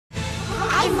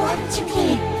want to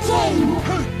play a game.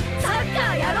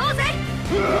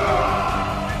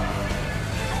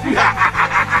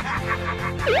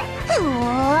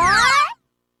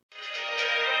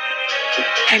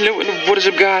 Hello and what is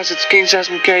up guys, it's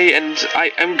KingsizeMK and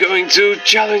I am going to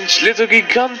challenge little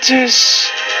Gigantes.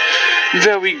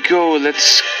 There we go,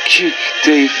 let's kick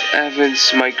Dave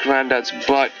Evans, my granddad's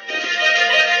butt.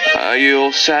 Are you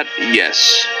all set?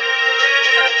 Yes.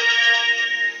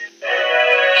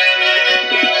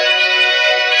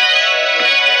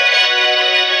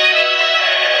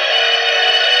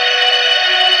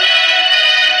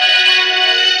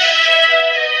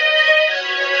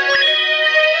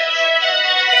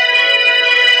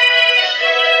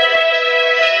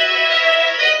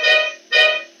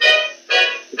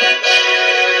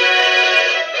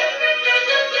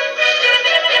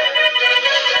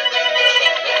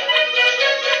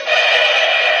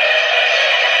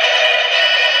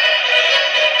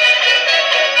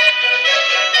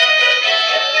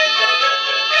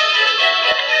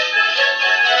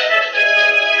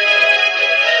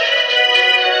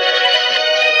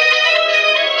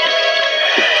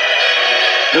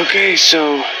 Okay,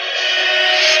 so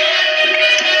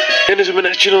Inazuma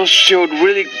Nationals showed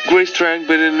really great strength,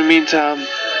 but in the meantime,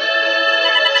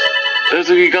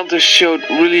 little Gigantes showed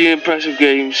really impressive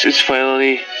games. It's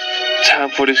finally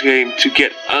time for this game to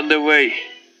get underway.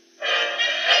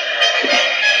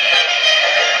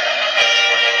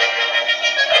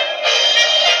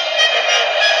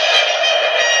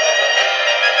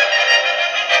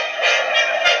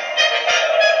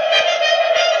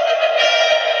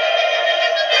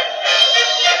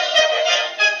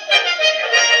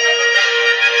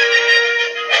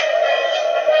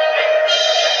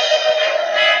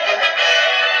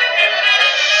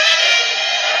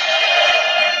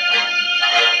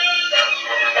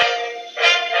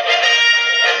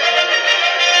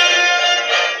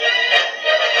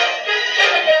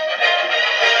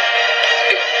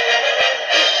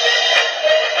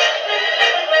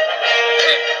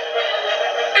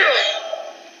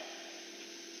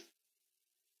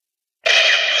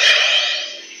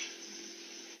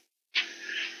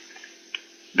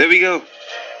 There we go.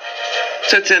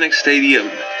 Titanic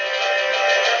Stadium.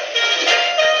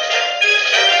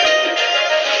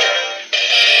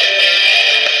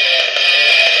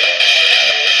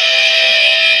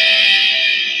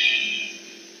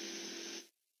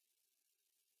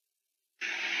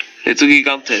 Little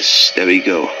Gigantes. There we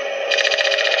go.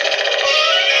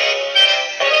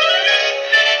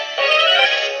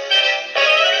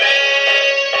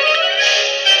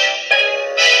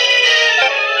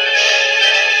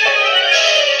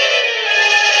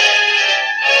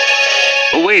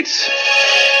 Wait,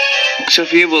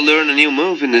 Sophia will learn a new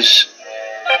move in this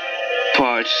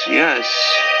part, yes.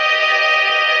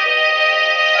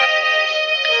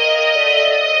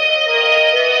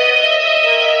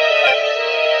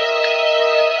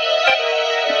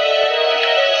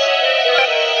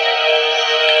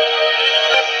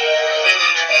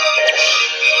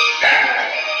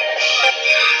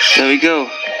 There we go.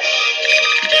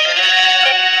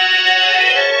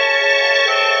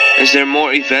 Is there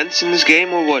more events in this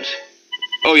game or what?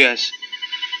 Oh yes.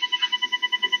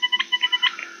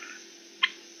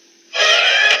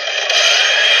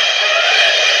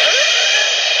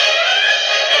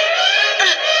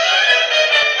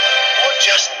 What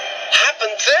just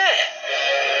happened there?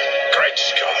 Great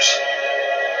Scott.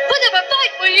 Put up a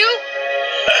fight, will you?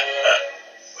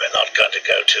 We're not going to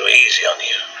go too easy on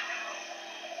you.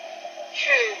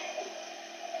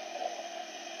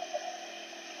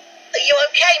 Are you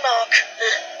okay, Mark?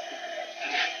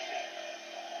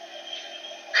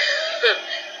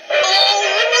 All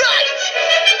right!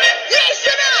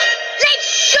 Listen up! Let's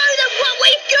show them what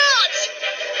we've got!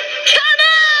 Come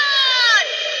on!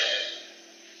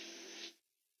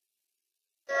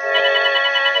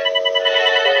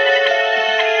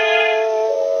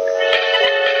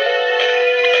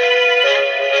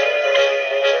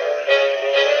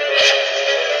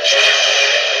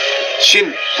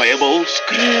 Shin, fireball,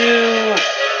 screw.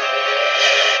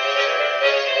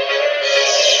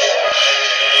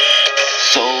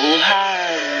 Soul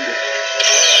hand.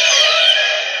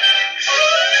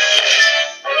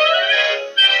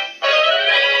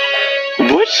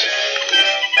 What?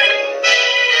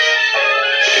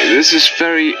 This is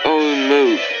very own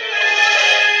move.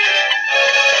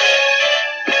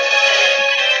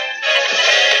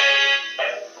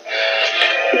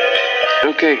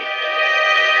 Okay.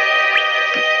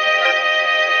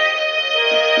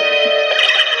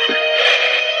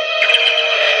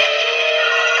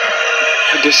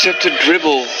 A deceptive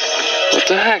dribble. What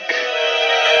the heck?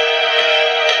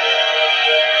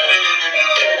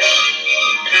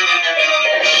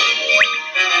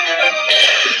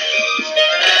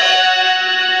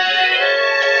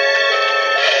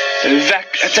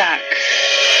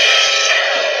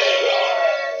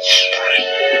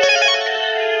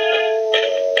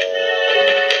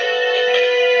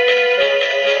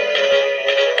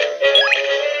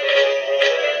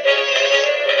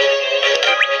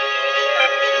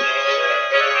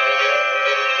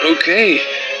 Okay.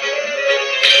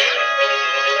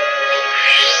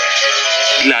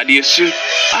 Gladius.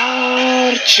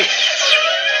 Arch.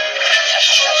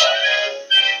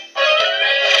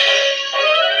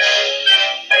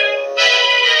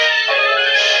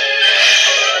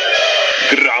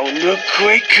 Grounder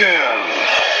Quaker.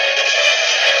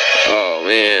 Oh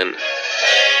man.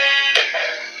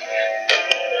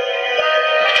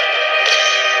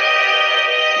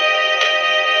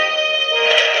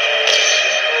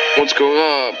 What's going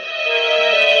on?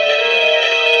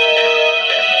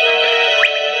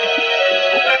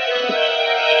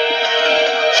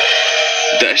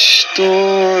 The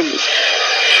storm.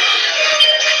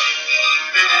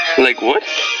 Like what?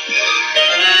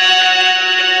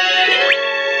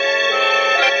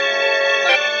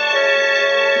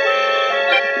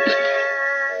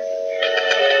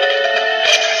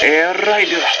 Air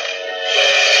Rider.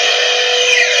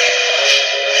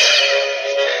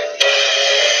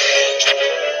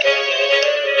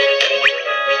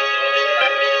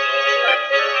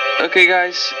 Okay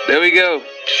guys, there we go.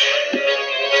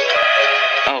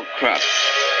 Oh crap.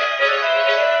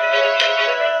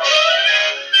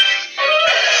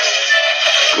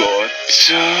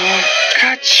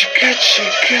 Gotcha.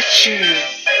 Gotcha.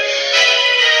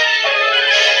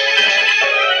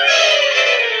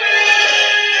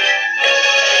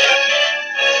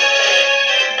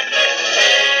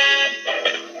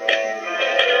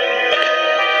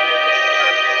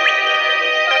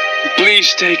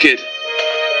 Please take it.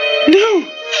 No!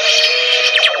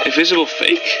 Invisible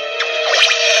fake?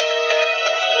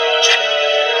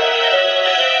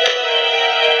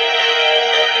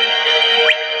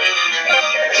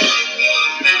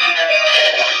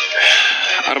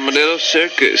 Armadillo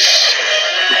Circus.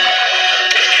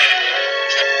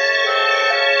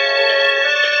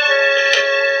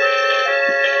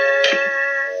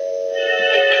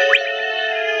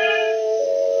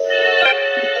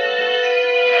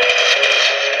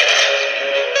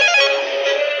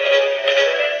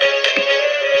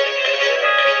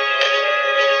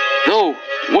 No,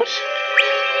 what?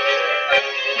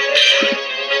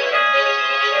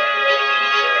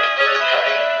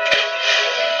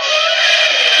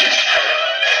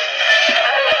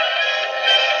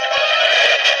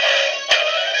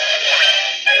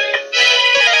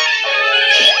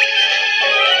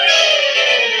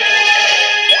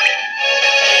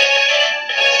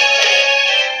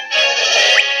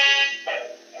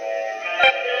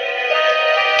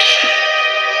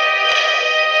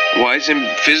 Why is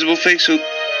invisible fake so...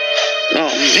 Oh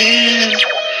man,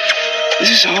 this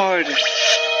is hard.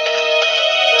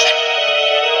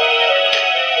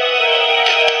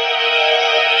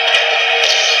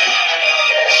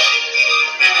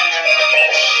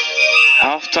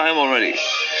 Half time already.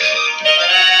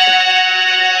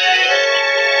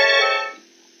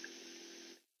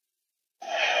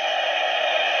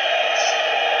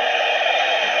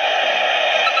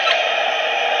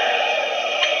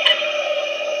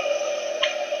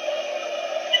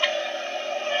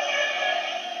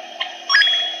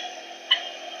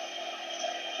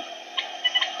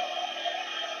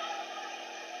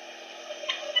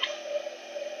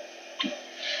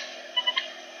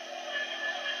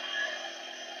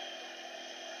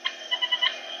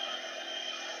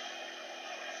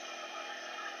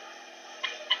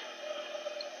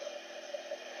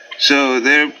 So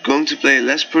they're going to play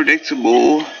less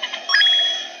predictable,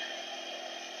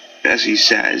 as he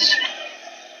says.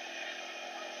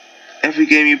 Every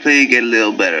game you play you get a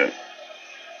little better.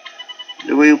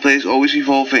 The way you play is always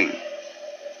evolving.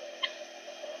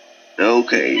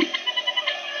 Okay.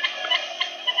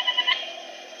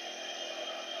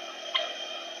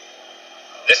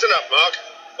 Listen up, Mark.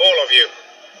 All of you.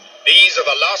 These are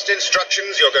the last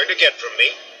instructions you're going to get from me.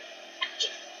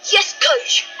 Yes,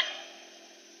 Coach.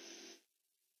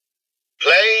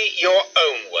 Play your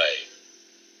own way.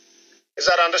 Is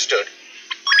that understood?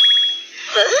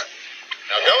 Huh?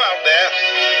 Now go out there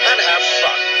and have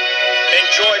fun.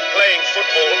 Enjoy playing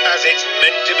football as it's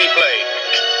meant to be played.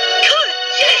 Coach!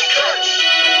 Yes, Coach!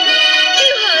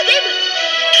 You heard him!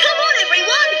 Come on,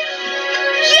 everyone!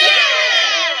 Yeah!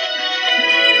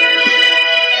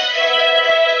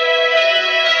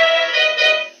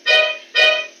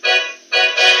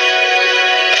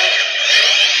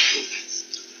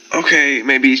 Okay,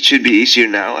 maybe it should be easier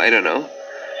now, I don't know.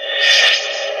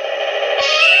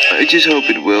 I just hope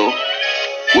it will.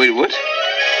 Wait, what?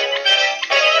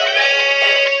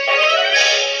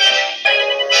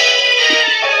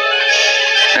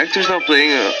 Actor's not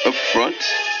playing up front?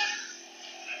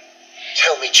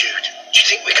 Tell me, Jude, do you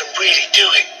think we can really do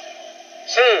it?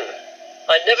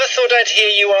 I never thought I'd hear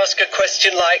you ask a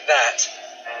question like that.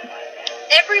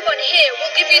 Everyone here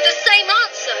will give you the same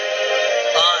answer.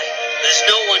 Aye, there's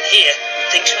no one here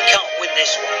who thinks we can't win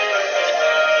this one.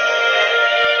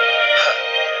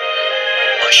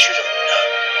 I should have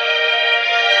known.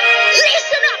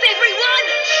 Listen up, everyone!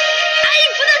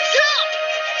 Aim for the top!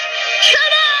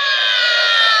 Come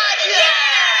on! Yeah!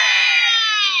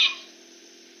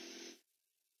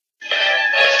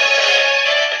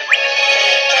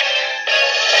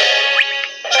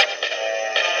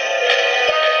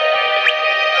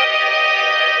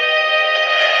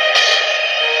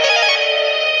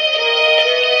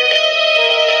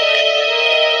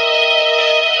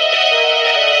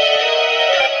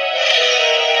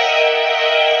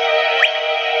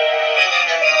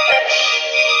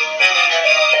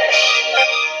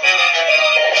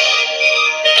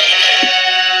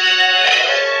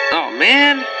 Oh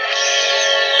man.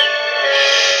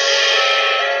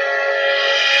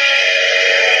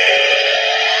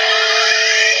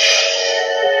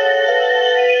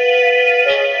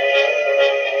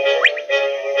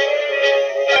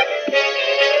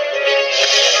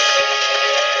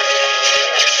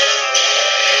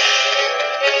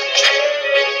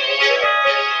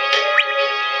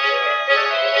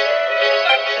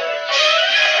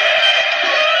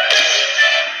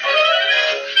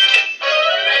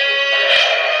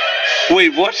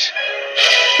 Wait, what?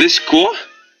 This score?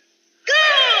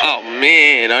 Oh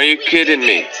man, are you kidding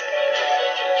me?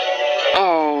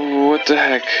 Oh, what the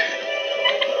heck?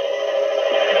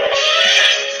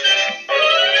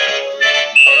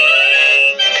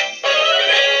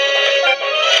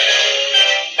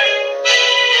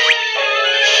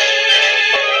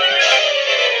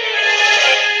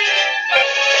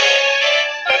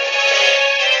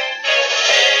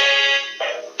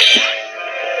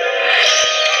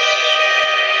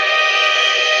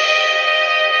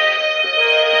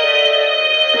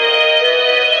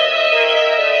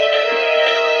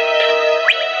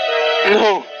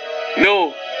 No,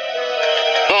 no.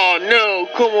 Oh no,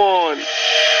 come on.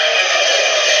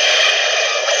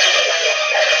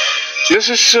 This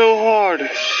is so hard.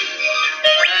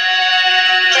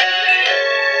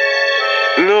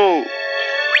 No,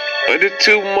 I did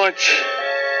too much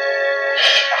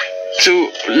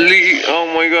to leave. Oh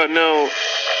my god, no.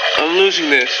 I'm losing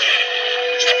this.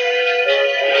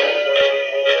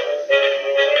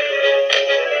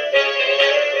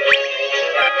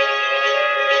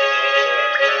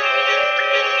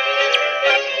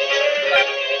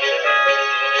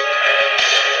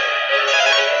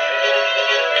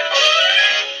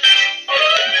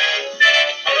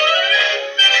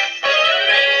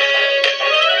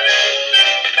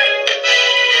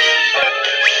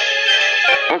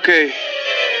 Okay,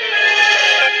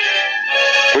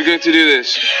 we're going to do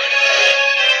this.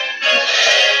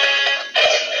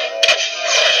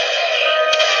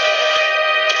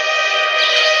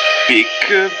 Big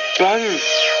bang.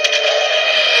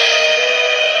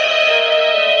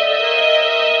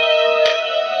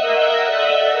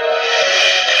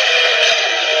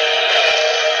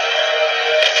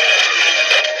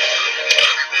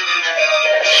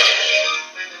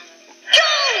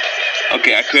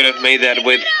 Okay, I could have made that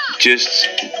with just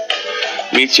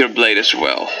Meteor Blade as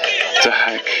well. What the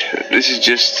heck? This is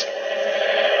just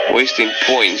wasting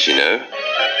points, you know?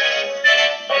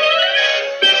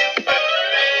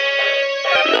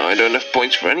 No, I don't have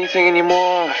points for anything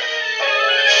anymore.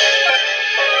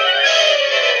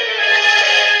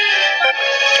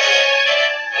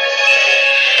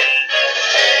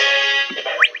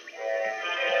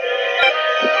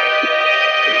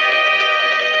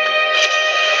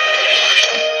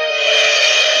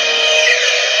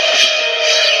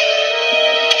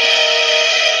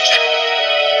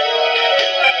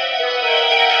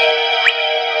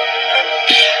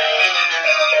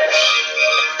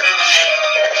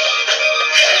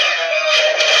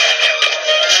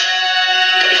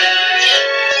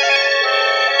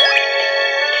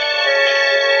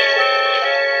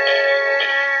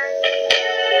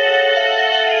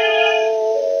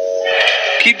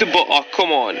 Keep the ball. Oh,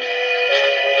 come on.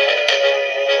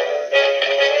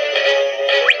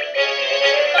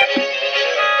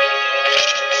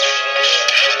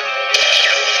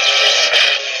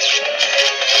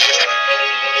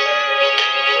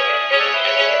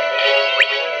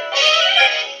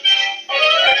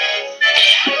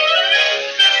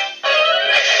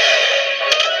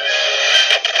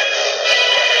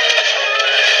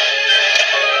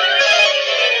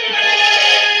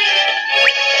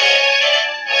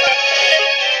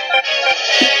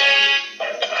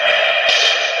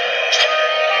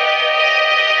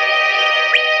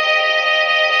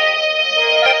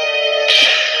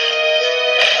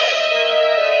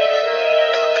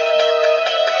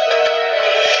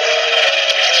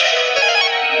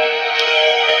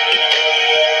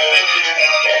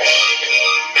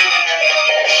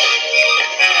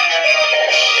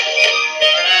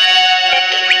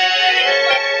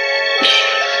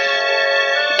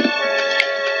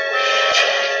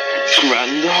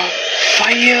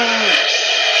 fire!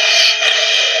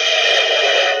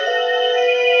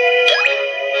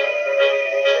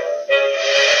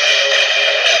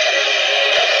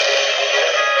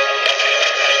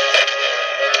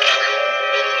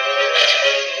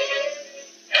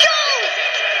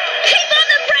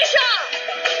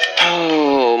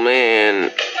 Oh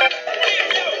man,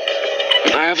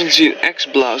 I haven't seen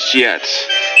X-Blast yet.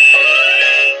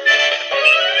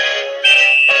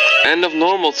 End of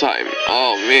normal time.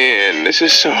 Oh man, this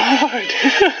is so hard.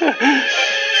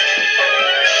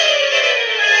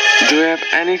 Do I have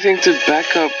anything to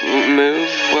back up move?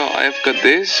 Well, I've got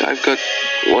this. I've got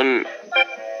one.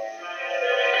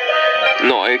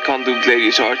 No, I can't do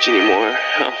Gladius Arch anymore.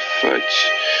 Oh fudge.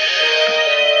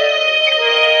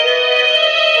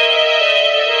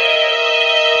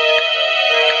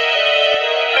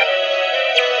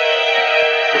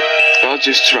 I'll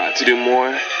just try to do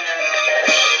more.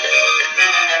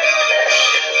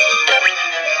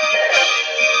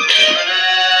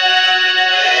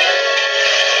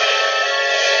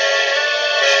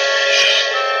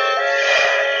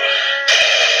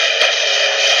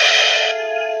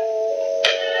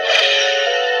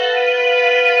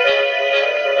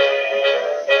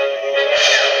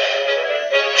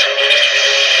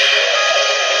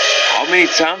 How many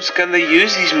times can they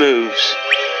use these moves?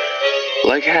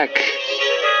 Like heck.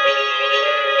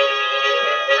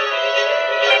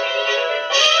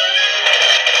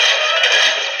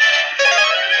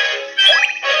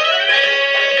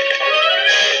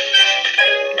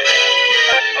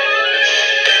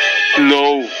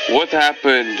 No, what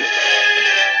happened?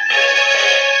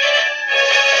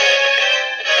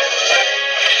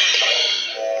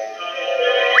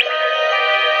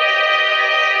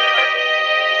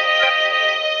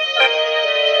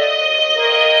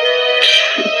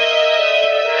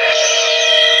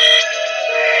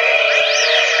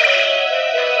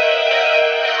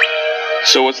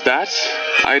 So what's that?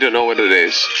 I don't know what it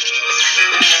is.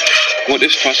 What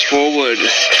is fast forward?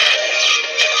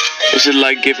 Is it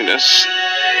like giving us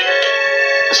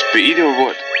speed or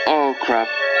what? Oh crap.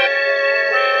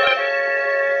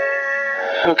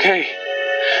 Okay,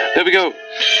 there we go.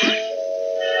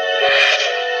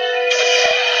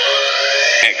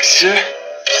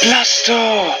 Blaster!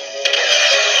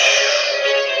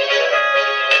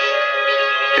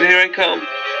 And here I come.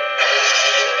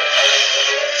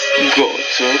 Go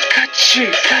to catch you.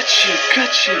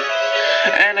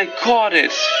 And I caught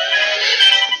it.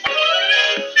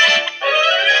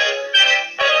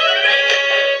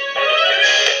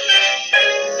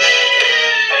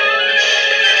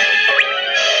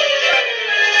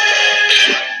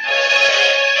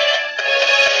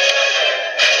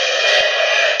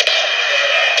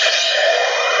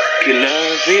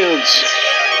 Killer Fields.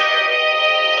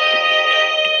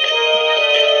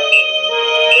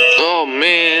 Oh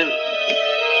man.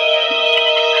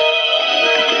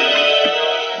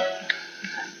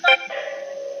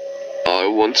 I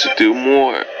want to do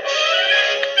more.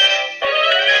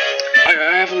 I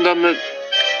haven't done the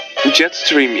jet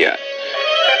stream yet.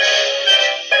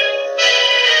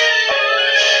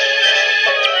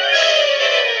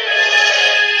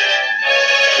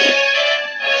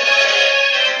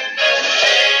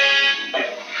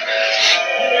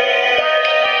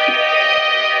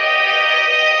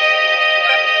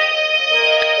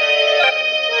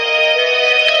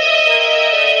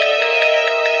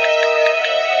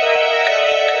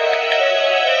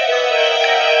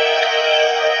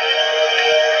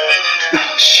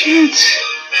 Shit!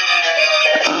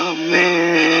 Oh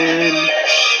man!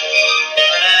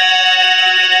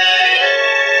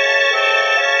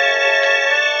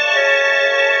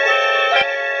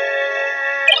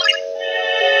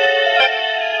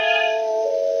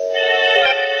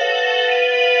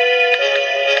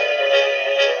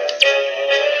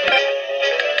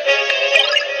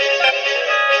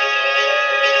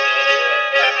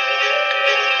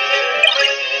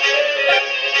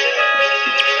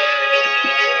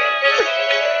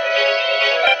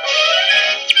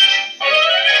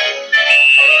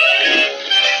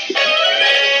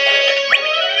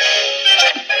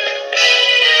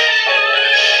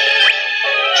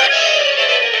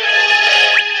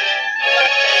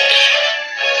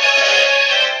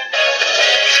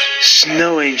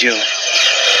 Snow Angel.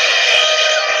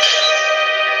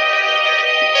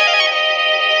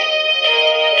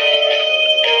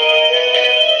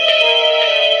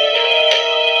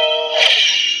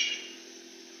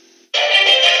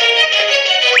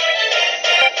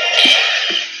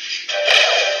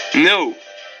 No.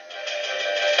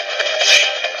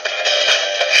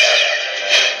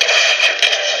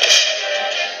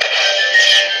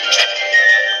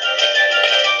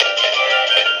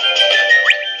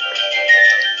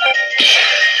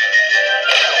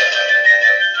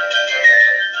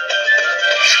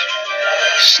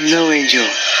 Snow Angel.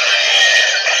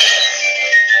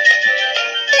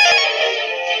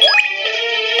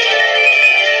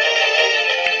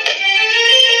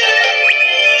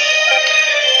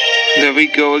 There we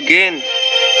go again.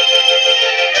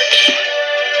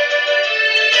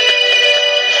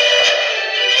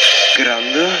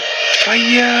 Grande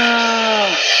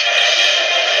fire!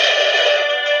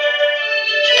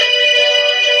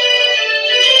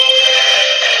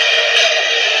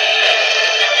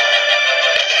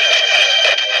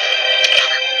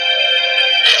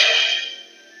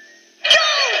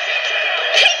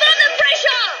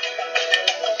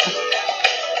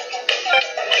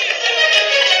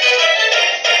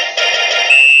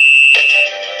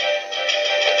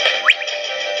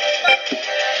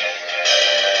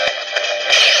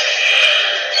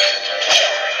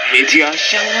 Meteor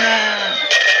shower!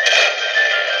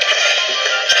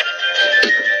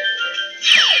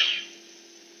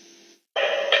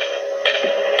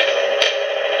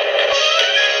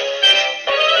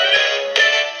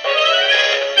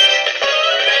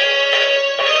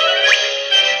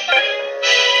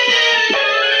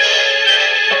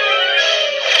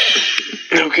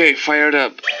 Okay, fired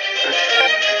up.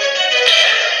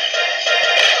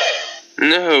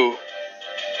 No.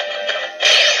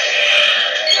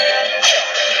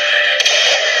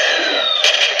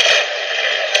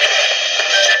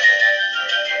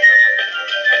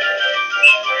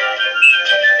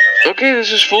 Okay,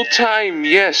 this is full time,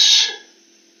 yes.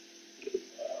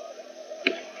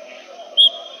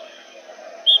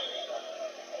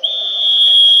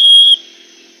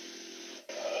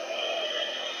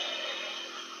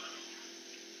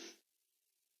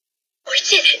 We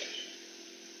did it!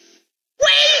 We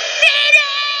did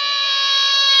it!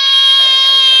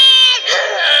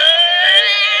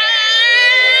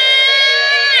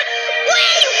 We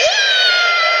won!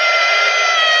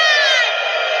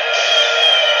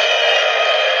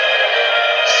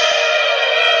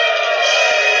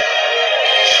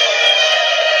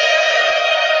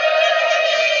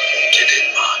 You did it,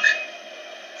 Mark.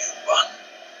 You won.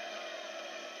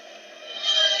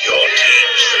 Your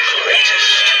team's the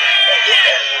greatest.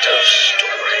 End of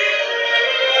story.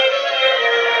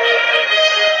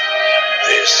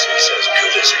 This is as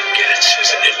good as it gets,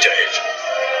 isn't it, Dave?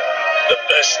 The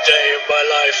best day of my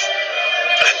life.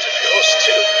 And of yours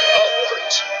too,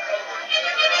 Howard.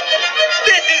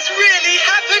 This is really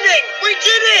happening! We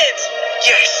did it!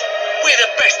 Yes, we're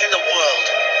the best in the world.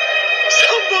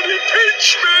 Somebody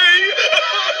pinch me!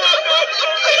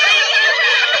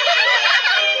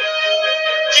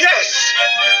 Yes!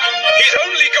 He's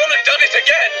only gone and done it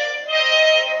again!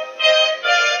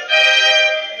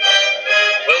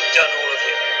 Well done, all of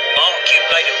you. Mark, you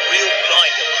played a real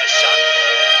blinder, my son.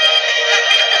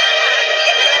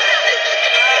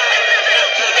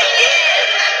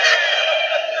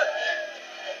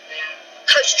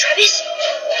 Coach Travis?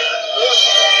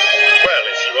 Well,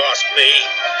 if you ask me,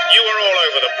 you were all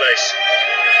over the place.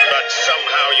 But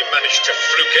somehow you managed to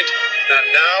fluke it,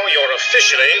 and now you're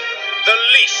officially the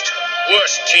least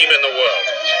worst team in the world.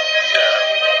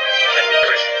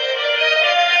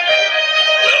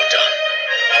 Well done.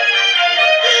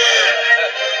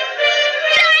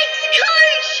 Thanks,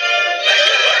 Coach!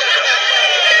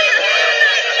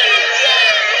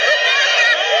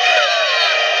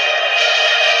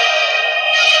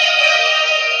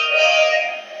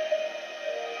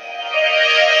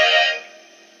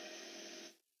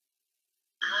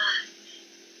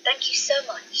 Thank you so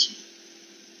much.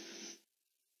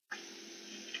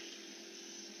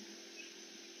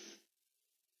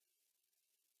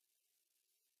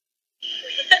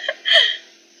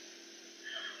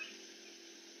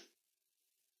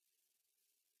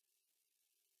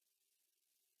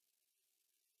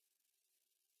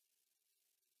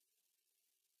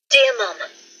 Dear Mum,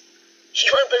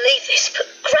 you won't believe this, but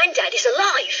Grandad is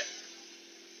alive.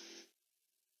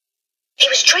 He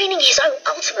was training his own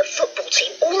ultimate football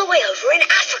team all the way over in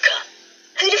Africa.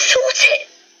 Who'd have thought it?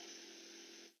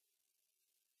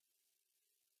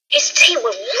 His team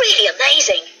were really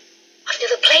amazing. I've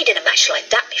never played in a match like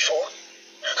that before.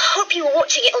 I hope you were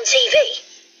watching it on TV.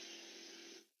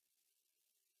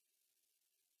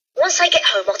 Once I get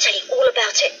home, I'll tell you all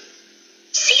about it.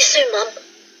 See you soon, Mum.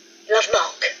 Love,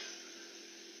 Mark.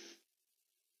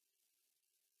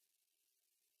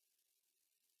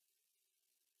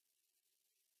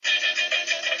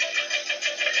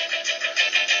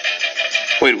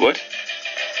 Wait, what?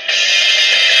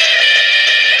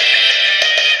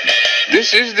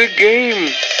 This is the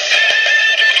game!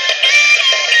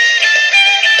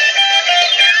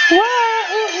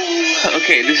 Wow!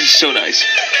 Okay, this is so nice.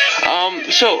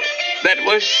 So that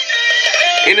was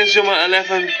Inazuma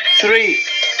 11-3.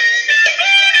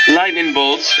 lightning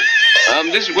bolts.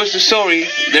 This was the story.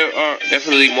 There are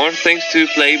definitely more things to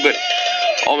play, but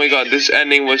oh my god, this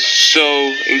ending was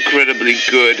so incredibly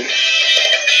good.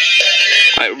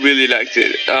 I really liked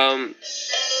it.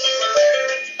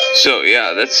 So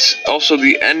yeah, that's also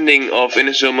the ending of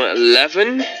Inazuma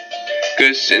 11.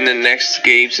 Because in the next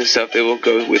games and stuff, they will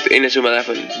go with Inazuma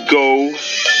 11 Go,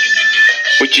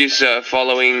 which is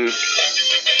following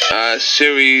a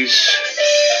series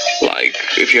like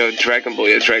if you have Dragon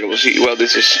Ball, Dragon Ball Z. Well,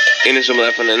 this is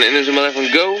Inazuma 11 and Inazuma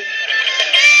 11 Go.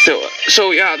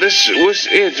 So yeah, this was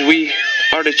it. We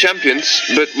are the champions,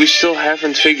 but we still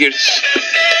haven't figured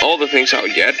all the things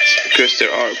out yet, because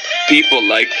there are people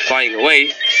like flying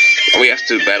away. We have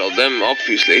to battle them,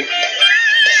 obviously.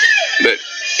 But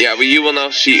yeah, you will now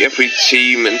see every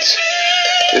team, and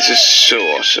this is so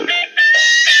awesome.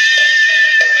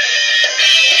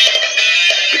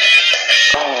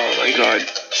 Oh my god.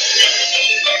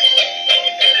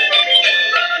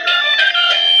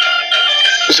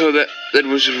 So that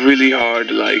was really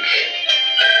hard. Like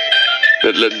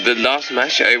the last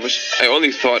match, I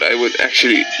only thought I would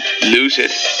actually lose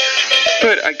it,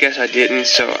 but I guess I didn't.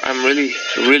 So I'm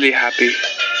really happy.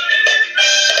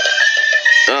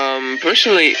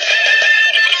 Personally,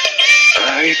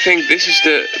 I think this is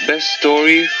the best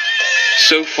story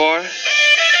so far.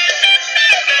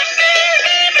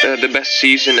 The best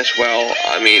season as well.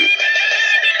 I mean,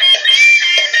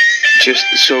 just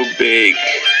so big.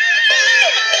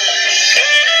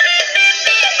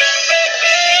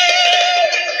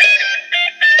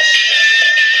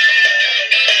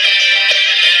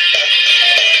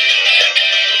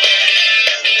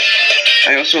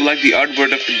 I also like the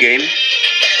artwork of the game,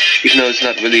 even though it's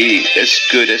not really as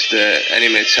good as the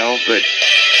anime itself, but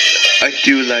I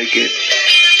do like it.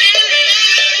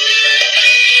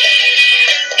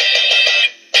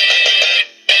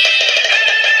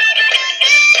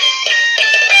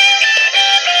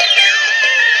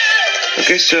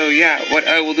 Okay, so yeah, what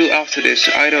I will do after this,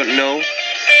 I don't know.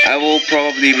 I will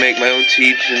probably make my own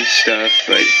teams and stuff,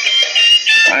 but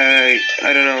I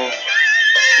don't know.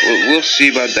 We'll see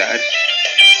about that.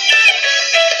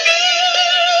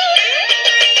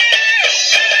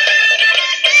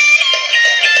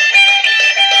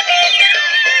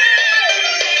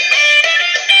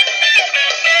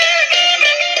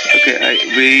 Okay, I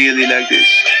really like this.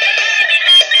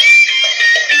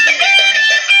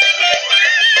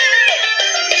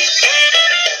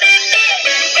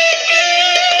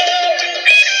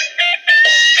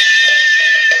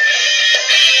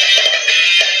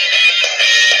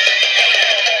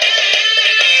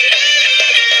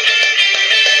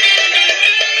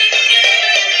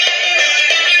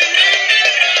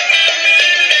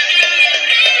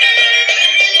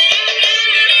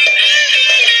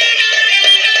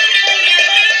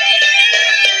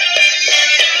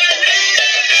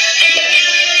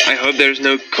 I hope there's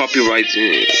no copyright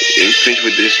infringement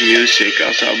with this music,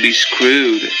 else I'll be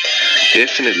screwed.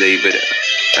 Definitely, but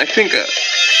I think...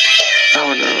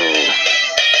 oh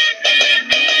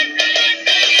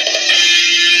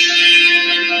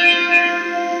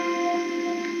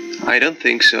no. I don't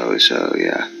think so, so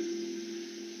yeah.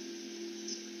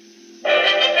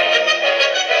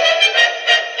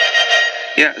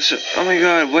 Yeah, so, oh my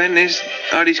god, when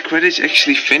are these credits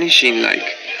actually finishing,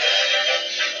 like?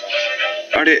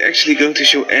 Are they actually going to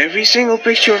show every single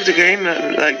picture of the game,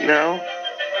 like now?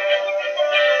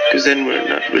 Because then we're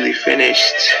not really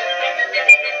finished.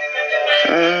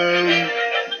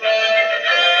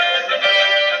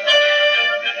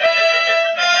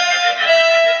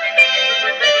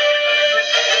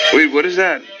 Wait, what is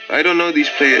that? I don't know these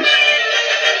players.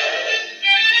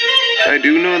 I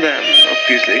do know them,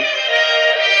 obviously.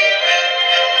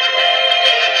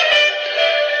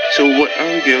 So what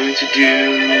are we going to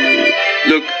do?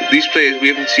 Look, these players, we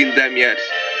haven't seen them yet.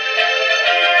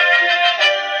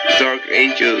 Dark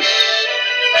Angels.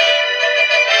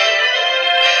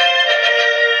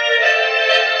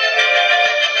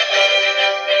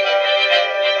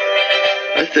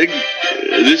 I think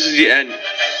this is the end.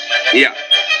 Yeah.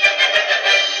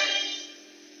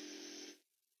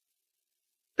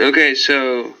 Okay,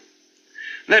 so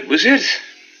that was it.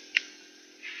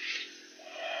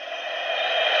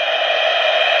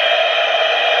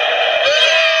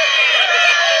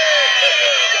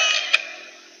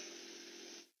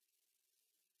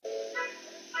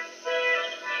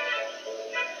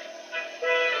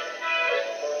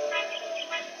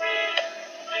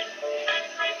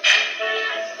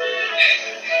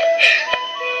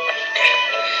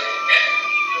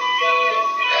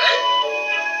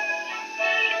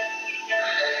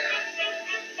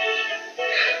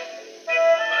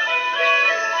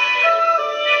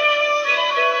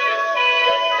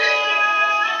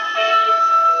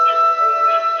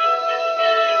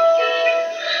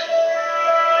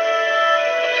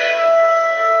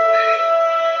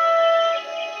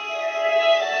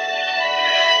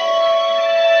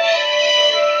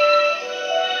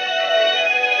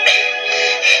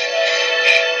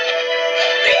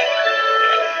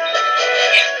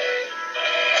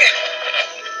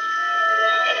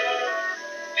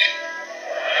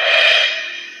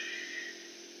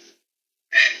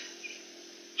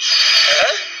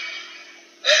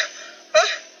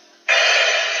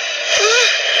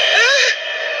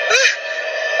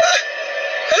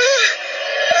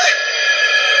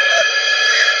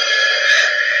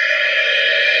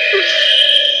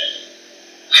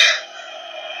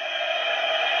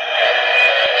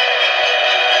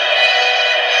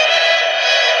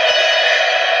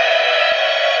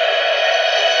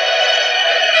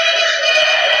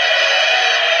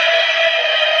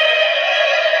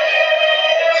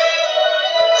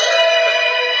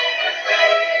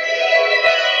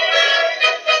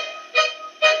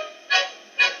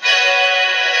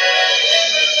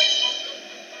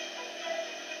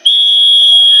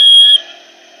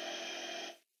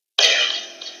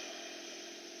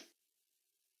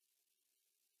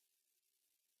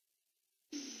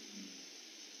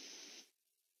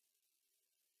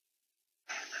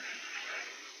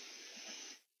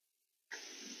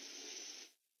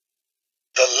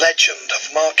 legend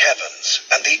of Mark Evans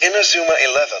and the Inazuma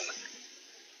 11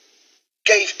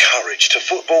 gave courage to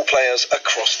football players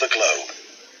across the globe.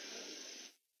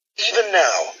 Even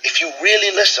now, if you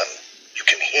really listen, you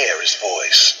can hear his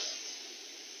voice.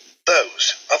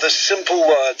 Those are the simple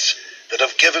words that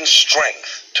have given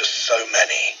strength to so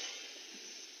many.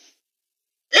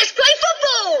 Let's play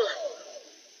football!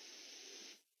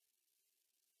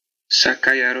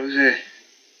 Sakai Rose.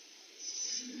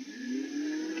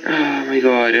 Oh my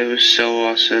god, it was so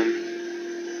awesome.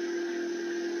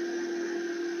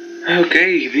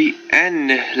 Okay, the end.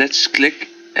 Let's click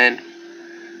and...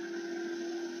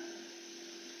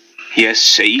 yes,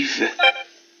 save.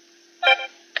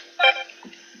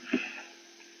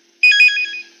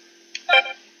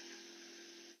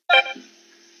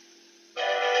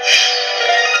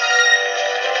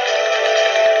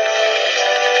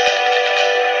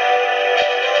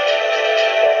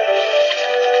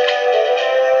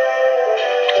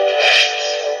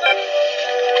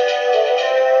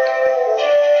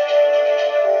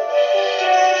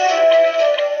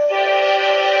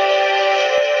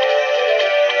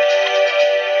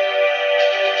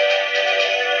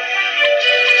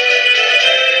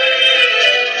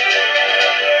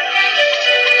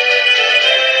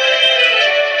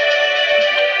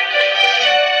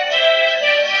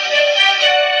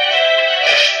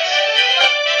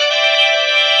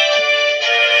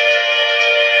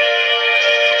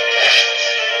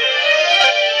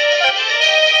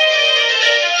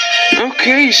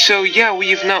 Okay, so yeah,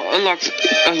 we've now unlocked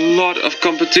a lot of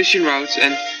competition routes,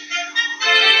 and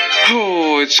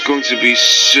oh, it's going to be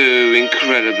so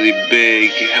incredibly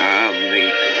big. Oh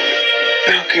my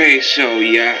god. Okay, so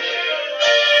yeah,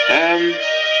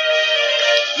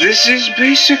 this is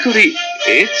basically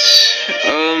it.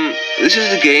 This is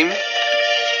the game.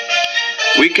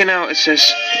 We can now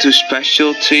access to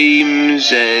special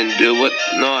teams and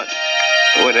whatnot.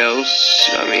 What else?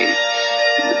 I mean,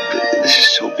 this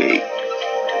is so big.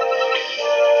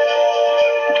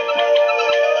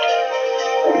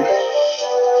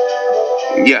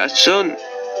 Yeah, so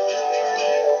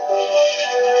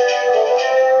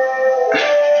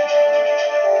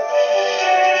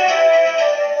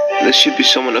there should be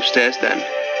someone upstairs then.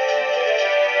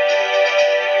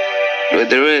 But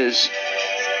there is.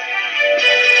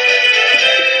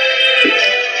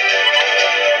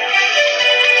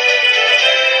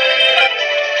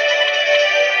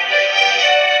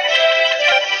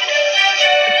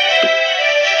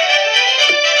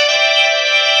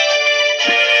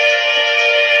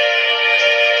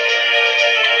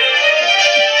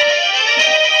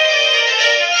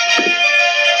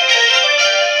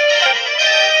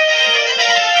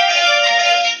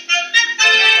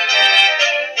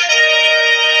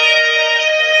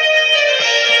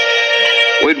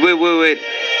 Wait.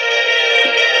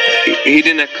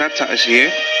 Hidden Akata is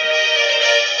here.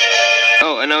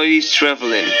 Oh, and now he's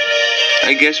traveling.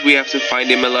 I guess we have to find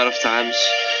him a lot of times.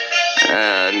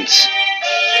 And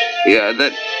yeah,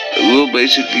 that will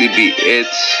basically be it.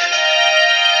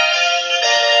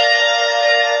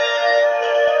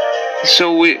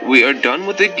 So we are done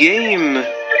with the game.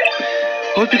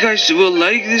 Hope you guys will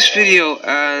like this video,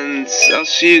 and I'll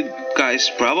see you guys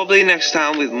probably next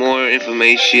time with more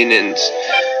information and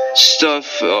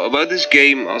stuff about this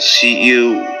game. I'll see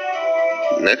you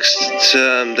next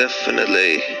time,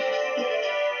 definitely.